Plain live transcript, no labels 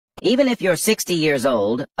Even if you're 60 years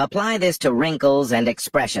old, apply this to wrinkles and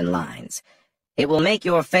expression lines. It will make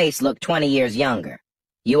your face look 20 years younger.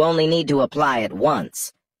 You only need to apply it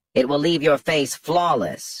once. It will leave your face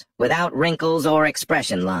flawless, without wrinkles or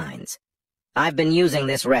expression lines. I've been using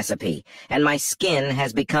this recipe, and my skin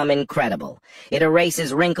has become incredible. It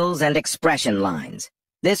erases wrinkles and expression lines.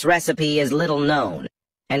 This recipe is little known,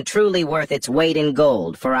 and truly worth its weight in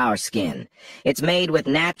gold for our skin. It's made with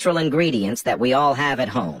natural ingredients that we all have at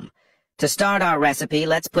home. To start our recipe,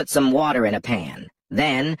 let's put some water in a pan.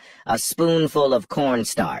 Then, a spoonful of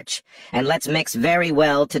cornstarch, and let's mix very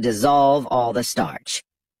well to dissolve all the starch.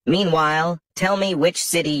 Meanwhile, tell me which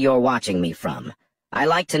city you're watching me from. I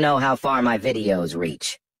like to know how far my videos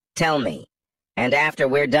reach. Tell me. And after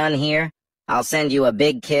we're done here, I'll send you a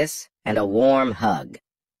big kiss and a warm hug.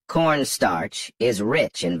 Cornstarch is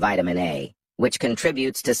rich in vitamin A, which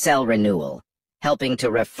contributes to cell renewal, helping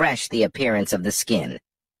to refresh the appearance of the skin.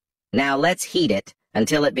 Now let's heat it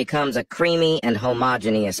until it becomes a creamy and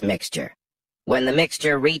homogeneous mixture. When the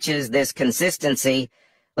mixture reaches this consistency,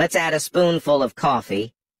 let's add a spoonful of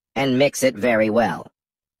coffee and mix it very well.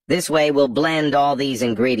 This way we'll blend all these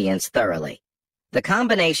ingredients thoroughly. The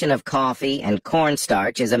combination of coffee and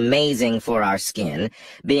cornstarch is amazing for our skin,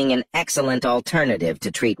 being an excellent alternative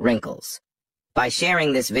to treat wrinkles. By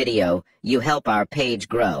sharing this video, you help our page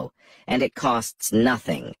grow, and it costs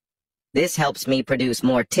nothing. This helps me produce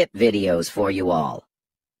more tip videos for you all.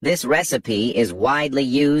 This recipe is widely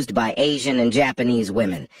used by Asian and Japanese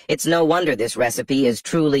women. It's no wonder this recipe is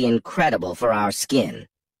truly incredible for our skin.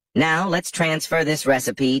 Now let's transfer this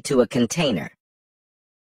recipe to a container.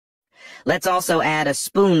 Let's also add a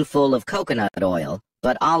spoonful of coconut oil,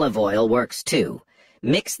 but olive oil works too.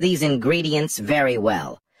 Mix these ingredients very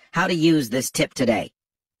well. How to use this tip today.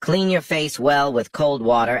 Clean your face well with cold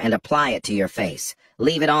water and apply it to your face.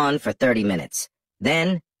 Leave it on for 30 minutes.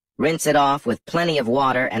 Then, rinse it off with plenty of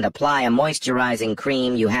water and apply a moisturizing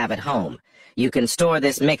cream you have at home. You can store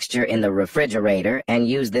this mixture in the refrigerator and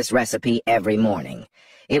use this recipe every morning.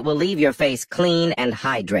 It will leave your face clean and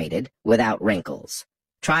hydrated without wrinkles.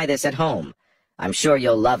 Try this at home. I'm sure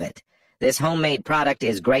you'll love it. This homemade product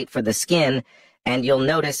is great for the skin, and you'll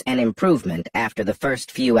notice an improvement after the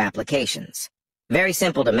first few applications. Very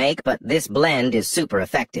simple to make, but this blend is super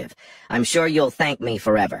effective. I'm sure you'll thank me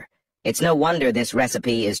forever. It's no wonder this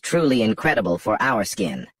recipe is truly incredible for our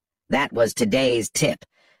skin. That was today's tip.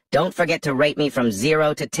 Don't forget to rate me from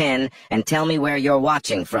 0 to 10 and tell me where you're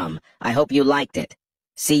watching from. I hope you liked it.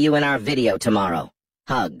 See you in our video tomorrow.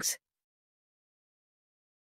 Hugs.